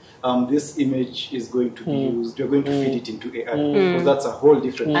them, this image is going to be used, you're going to feed it into AI, because that's a whole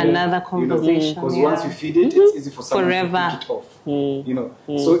different another conversation. Because once you feed it, it's easy for someone to pick it off. You know,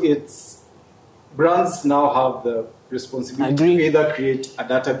 so brands now have the responsibility to either create a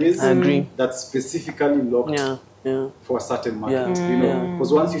database that's specifically locked for a certain market. You know,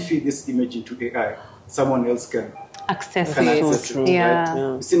 because once you feed this image into AI, someone else can access it. Right?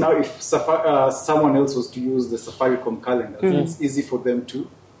 You see, now if someone else was to use the Safaricom calendar, it's easy for them to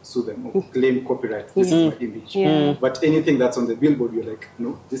sue them or claim copyright. This is my image. But anything that's on the billboard, you're like,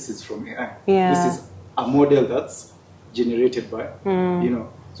 no, this is from AI. This is a model that's generated by, you know.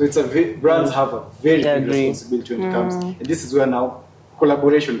 So it's brands have a very big responsibility when it comes. And this is where now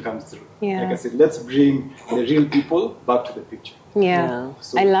collaboration comes through. Like I said, let's bring the real people back to the picture.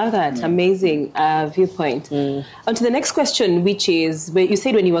 So, I love that. Amazing viewpoint. On to the next question, which is, where you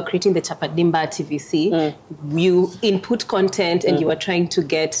said when you were creating the Chapadimba TVC, you input content and you were trying to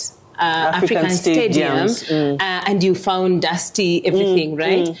get African stadiums, and you found dusty everything,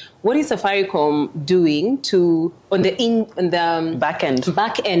 right? What is Safaricom doing on the back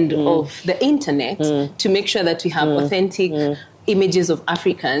end of the internet to make sure that we have authentic images of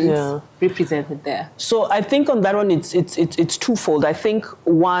Africans represented there? So I think on that one, it's twofold. I think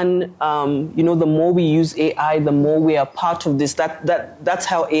one, you know, the more we use AI, the more we are part of this. That's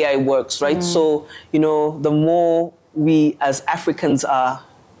how AI works, right? So, you know, the more we as Africans are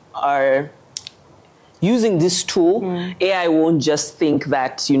using this tool, AI won't just think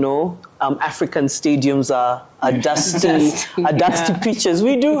that, you know, African stadiums are dusty pitches.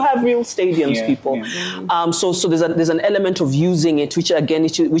 We do have real stadiums, people. So there's an element of using it, which again,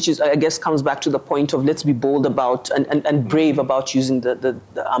 which is I guess comes back to the point of let's be bold about and brave about using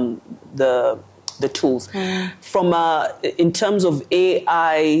the tools. From in terms of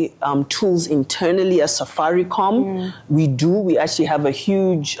AI tools internally as Safaricom, we actually have a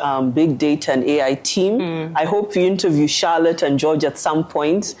huge big data and AI team. I hope you interview Charlotte and George at some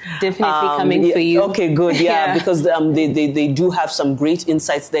point. Definitely coming for you. Okay, good. Because they do have some great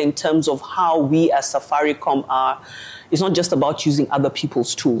insights there in terms of how we as Safaricom are. It's not just about using other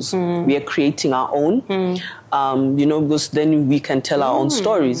people's tools. We are creating our own, you know, because then we can tell our own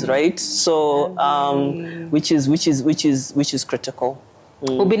stories, right? So, which is critical.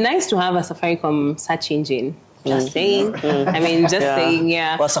 It would be nice to have a Safaricom search engine Just saying. I mean, just saying,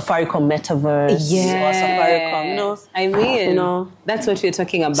 yeah. Or Safaricom Metaverse. Yeah. Or Safaricom, I mean, that's what we're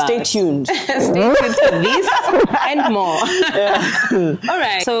talking about. Stay tuned. Stay tuned for this and more. All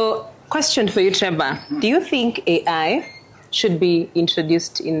right. So, question for you, Trevor. Do you think AI should be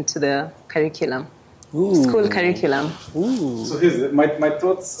introduced into the curriculum? School curriculum. So here's my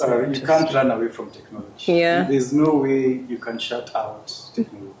thoughts are, you can't run away from technology. Yeah. There's no way you can shut out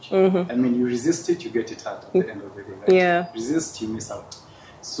technology. I mean, you resist it, you get it out at the end of the day. Right? Yeah. Resist, you miss out.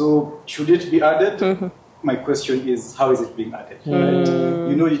 So should it be added? My question is, how is it being added? Right?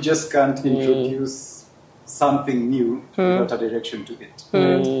 You just can't introduce something new without a direction to it.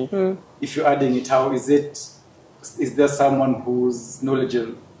 Right? If you're adding it, how is it? Is there someone who's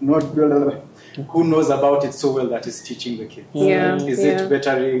knowledgeable, who knows about it so well that is teaching the kids? Yeah. Is it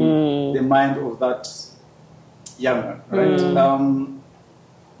bettering the mind of that young one? Right?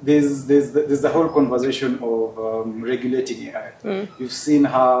 There's the whole conversation of regulating AI. You've seen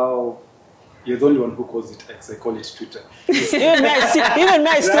how you're the only one who calls it X. I call it Twitter. Even me,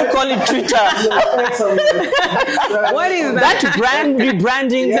 I still call it Twitter. What is that?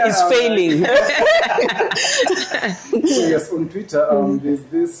 Rebranding is failing. So yes, on Twitter, there's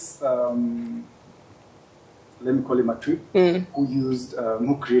this, let me call him a tweet,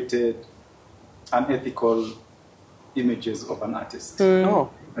 who created unethical images of an artist. Oh.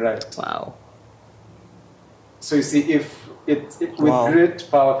 Right. Wow. So you see, if with great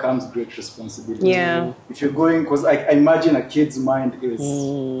power comes great responsibility. Yeah. If you're going, because I imagine a kid's mind is,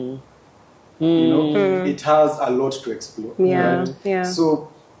 it has a lot to explore. Yeah. Right? Yeah. So,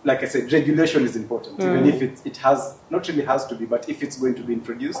 like I said, regulation is important. Even if it has, not really has to be, but if it's going to be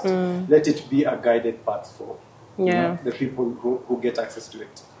introduced, let it be a guided path for the people who get access to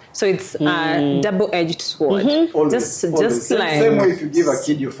it. So it's a double-edged sword. Always. Just like same way if you give a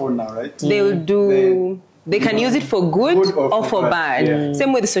kid your phone now, right? They'll do. They can use it for good or for bad. Yeah.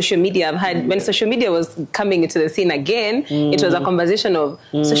 Same with social media. I've had when social media was coming into the scene again, it was a conversation of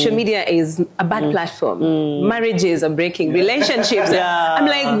social media is a bad platform. Marriages are breaking, relationships. I'm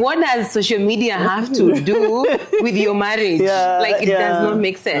like, what does social media have to do with your marriage? Like, it does not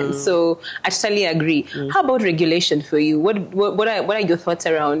make sense. So I totally agree. How about regulation for you? What are your thoughts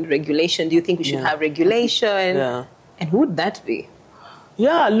around regulation? Do you think we should have regulation? And who would that be?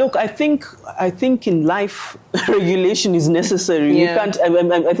 Yeah, look, I think in life, regulation is necessary. You can't,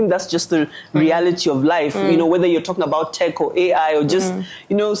 I think that's just the reality of life. Whether you're talking about tech or AI or just,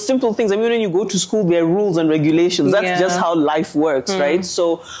 simple things. I mean, when you go to school, there are rules and regulations. That's just how life works, right?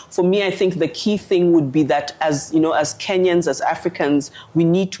 So for me, I think the key thing would be that as Kenyans, as Africans, we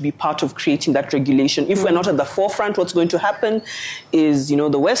need to be part of creating that regulation. If we're not at the forefront, what's going to happen is,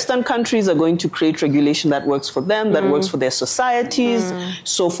 the Western countries are going to create regulation that works for them, that works for their societies.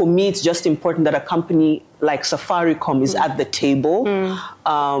 So for me, it's just important that a company like Safaricom is at the table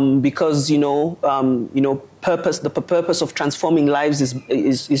because the purpose of transforming lives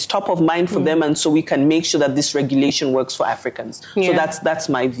is top of mind for them, and so we can make sure that this regulation works for Africans. So that's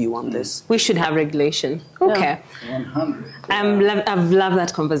my view on this. We should have regulation. Okay. 100. I've loved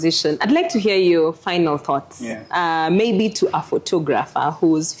that conversation. I'd like to hear your final thoughts. Maybe to a photographer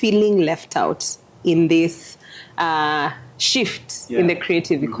who's feeling left out in this shift in the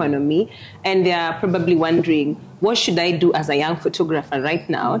creative economy, and they are probably wondering, what should I do as a young photographer right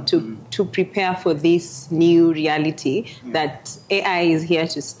now to prepare for this new reality that AI is here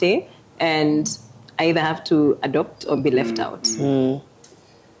to stay, and I either have to adopt or be left out?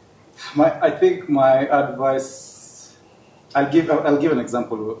 I think my advice, I'll give an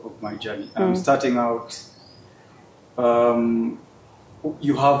example of my journey. I'm starting out.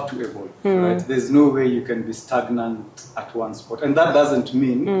 You have to evolve, right? There's no way you can be stagnant at one spot, and that doesn't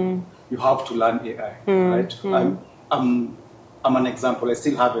mean you have to learn AI, right? I'm an example. I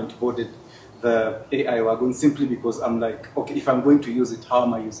still haven't boarded the AI wagon simply because I'm like, okay, if I'm going to use it, how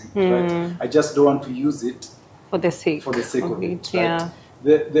am I using it, right? I just don't want to use it for the sake of it, right? Yeah.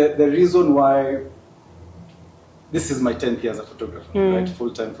 The reason why this is my 10th year as a photographer, right?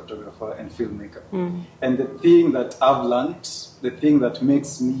 Full-time photographer and filmmaker. And the thing that I've learned, the thing that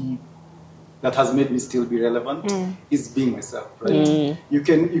has made me still be relevant is being myself, right? You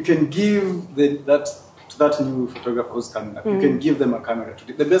can give that new photographer who's coming up, you can give them a camera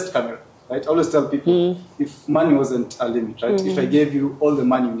today, the best camera, right? I always tell people, if money wasn't a limit, right? If I gave you all the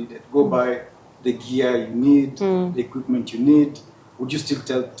money you needed, go buy the gear you need, the equipment you need, would you still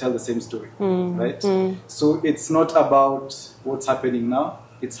tell the same story, right? So it's not about what's happening now,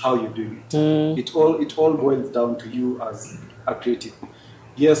 it's how you're doing it. It all boils down to you as a creative.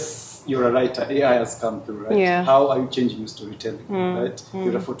 Yes, you're a writer, AI has come through, right? How are you changing your storytelling, right?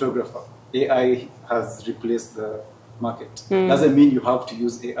 You're a photographer. AI has replaced the market. Doesn't mean you have to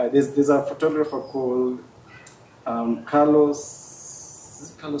use AI. There's a photographer called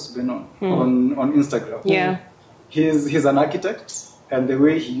Carlos Benon on Instagram. Yeah. He's an architect, and the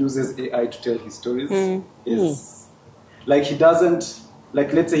way he uses AI to tell his stories is like he doesn't,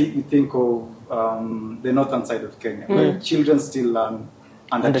 like, let's say you think of the northern side of Kenya, where children still learn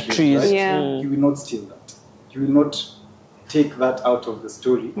under trees. Right? Yeah. He will not steal that. He will not take that out of the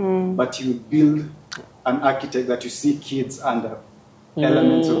story, but he will build an architect that you see kids under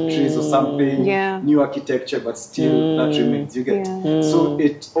elements of trees or something, new architecture, but still that remains. You get so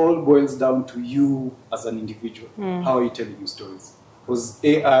it all boils down to you as an individual. How are you telling your stories? Because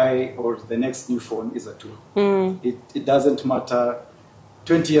AI or the next new phone is a tool. It doesn't matter.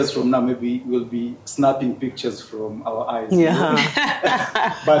 20 years from now, maybe we'll be snapping pictures from our eyes.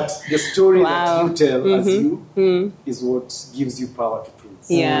 But the story that you tell as you is what gives you power to tools.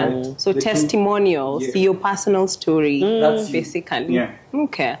 Right? So the testimonials, your personal story, that's basically. Yeah.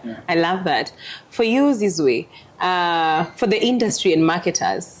 Okay. I love that. For you, Zizwe, for the industry and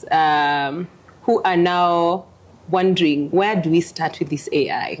marketers who are now wondering, where do we start with this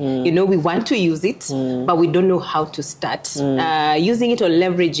AI? You know, we want to use it, but we don't know how to start using it or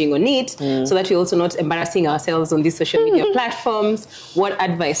leveraging on it so that we're also not embarrassing ourselves on these social media platforms. What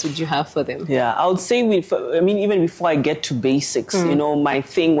advice would you have for them? Yeah, I would say, even before I get to basics, you know, my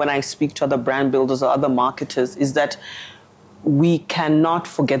thing when I speak to other brand builders or other marketers is that we cannot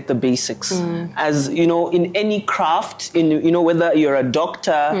forget the basics. As you know, in any craft, whether you're a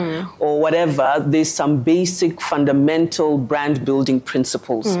doctor or whatever, there's some basic fundamental brand building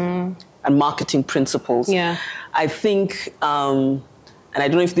principles and marketing principles. I think, and I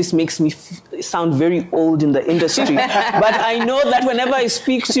don't know if this makes me sound very old in the industry, but I know that whenever I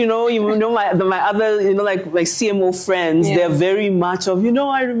speak to, my other, like my CMO friends, they're very much of,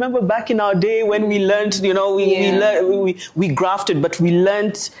 I remember back in our day when we learned, we grafted, but we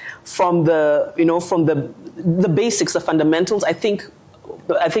learned from the basics, the fundamentals. I think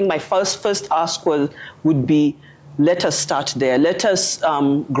my first ask would be, let us start there. Let us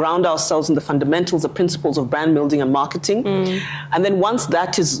ground ourselves in the fundamentals, the principles of brand building and marketing. And then once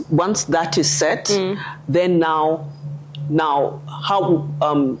that is set, then now how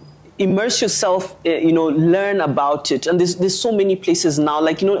immerse yourself, learn about it. And there's so many places now,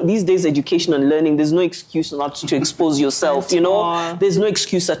 like, these days, education and learning, there's no excuse not to expose yourself, there's no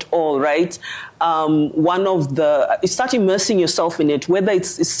excuse at all, right? Start immersing yourself in it, whether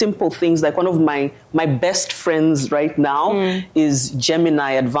it's simple things, like one of my best friends right now is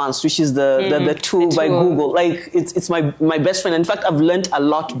Gemini Advanced, which is the tool by Google. Like, it's my best friend. In fact, I've learned a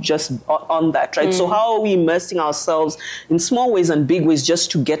lot just on that, right? So how are we immersing ourselves in small ways and big ways just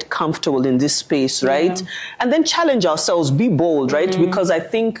to get comfortable in this space, right? And then challenge ourselves, be bold, right? Because I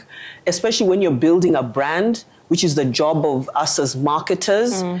think, especially when you're building a brand, which is the job of us as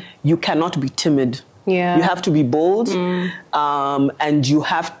marketers, you cannot be timid. You have to be bold, and you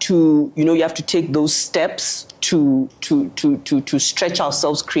have to, take those steps to stretch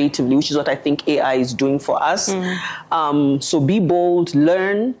ourselves creatively, which is what I think AI is doing for us. So be bold,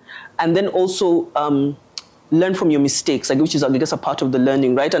 learn, and then also learn from your mistakes, like, which is, I guess, a part of the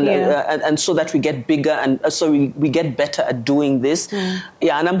learning, right? And so that we get bigger and so we get better at doing this. And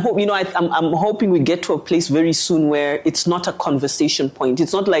I'm hoping we get to a place very soon where it's not a conversation point.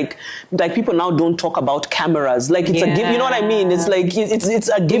 It's not like people now don't talk about cameras. Like, it's a given. You know what I mean? It's like it's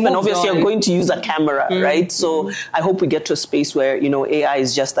a given. Obviously, you're going to use a camera, right? So I hope we get to a space where AI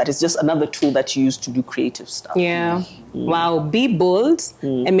is just that. It's just another tool that you use to do creative stuff. Wow, be bold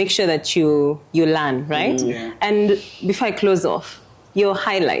and make sure that you learn, right? And before I close off, your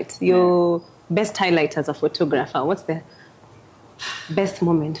highlight, your best highlight as a photographer, what's the best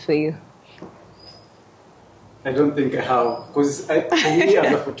moment for you? I don't think I have, because for me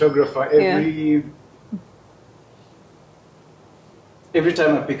as a photographer, every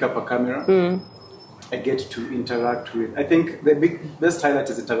time I pick up a camera, I get to interact with. I think the best highlight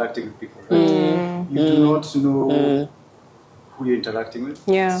is interacting with people. Right? You do not know who you're interacting with.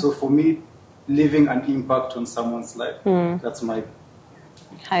 So for me, leaving an impact on someone's life, that's my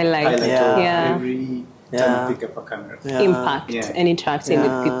highlight every time I pick up a camera. Impact and interacting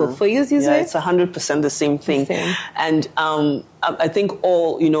with people. For you, Zizwe? It's 100% the same thing. And I think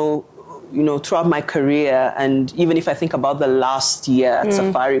all, throughout my career, and even if I think about the last year at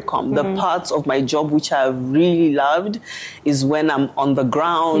Safaricom, the parts of my job which I've really loved is when I'm on the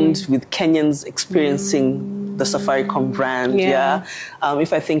ground with Kenyans experiencing the Safaricom brand. Yeah.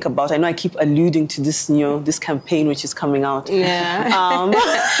 If I think about, I know I keep alluding to this, this campaign which is coming out. Yeah.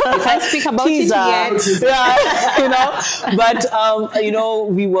 You can't speak about teaser. It yet. But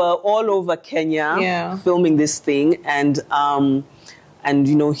we were all over Kenya filming this thing, and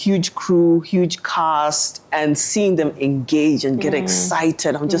huge crew, huge cast, and seeing them engage and get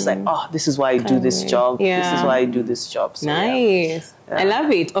excited. I'm just like, oh, this is why I do this job. Yeah. This is why I do this job. So, nice. Yeah. I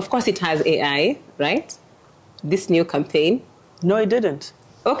love it. Of course, it has AI, right? This new campaign. No, it didn't.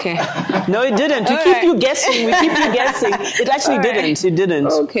 Okay. No, it didn't. We keep you guessing. It actually didn't. It didn't.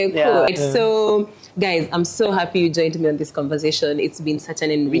 Okay, cool. Yeah. So, guys, I'm so happy you joined me on this conversation. It's been such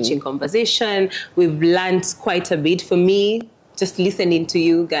an enriching conversation. We've learned quite a bit. For me, just listening to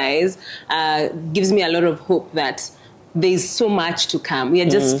you guys gives me a lot of hope that there's so much to come. We are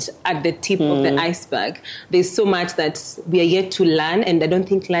just at the tip of the iceberg. There's so much that we are yet to learn, and I don't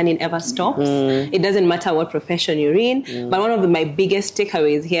think learning ever stops. It doesn't matter what profession you're in. But one of my biggest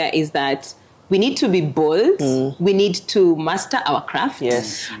takeaways here is that we need to be bold. We need to master our craft.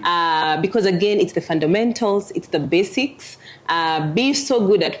 Yes. Because again, it's the fundamentals, it's the basics. Be so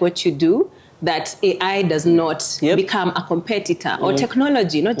good at what you do that AI does not become a competitor, or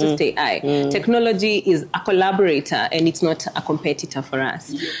technology, not just AI. Technology is a collaborator, and it's not a competitor for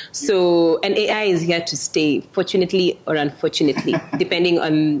us. So, and AI is here to stay, fortunately or unfortunately, depending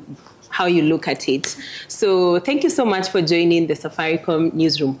on how you look at it. So thank you so much for joining the Safaricom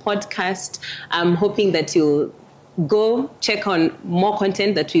Newsroom podcast. I'm hoping that you'll go check on more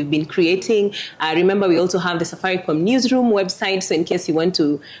content that we've been creating. Remember, we also have the Safaricom Newsroom website. So in case you want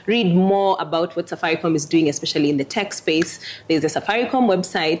to read more about what Safaricom is doing, especially in the tech space, there's the Safaricom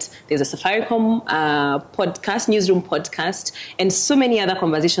website, there's a Safaricom podcast, Newsroom podcast, and so many other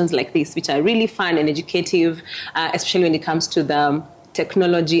conversations like this, which are really fun and educative, especially when it comes to the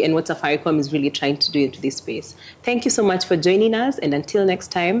technology and what Safaricom is really trying to do into this space. Thank you so much for joining us. And until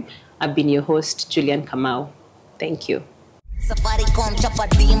next time, I've been your host, Julian Kamau. Thank you. Safaricom chapa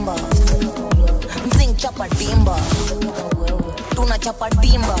dimba, mzing chapa dimba, tuna chapa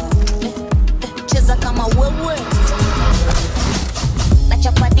dimba, cheza kama wewe. Na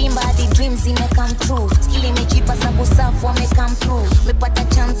chapa dimba hadi dreams ime come true. Skill imejipa sabu safu wame come through. Mepata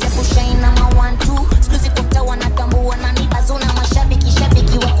chance ya kushine na ma 1-2. Sikuzi kutawa na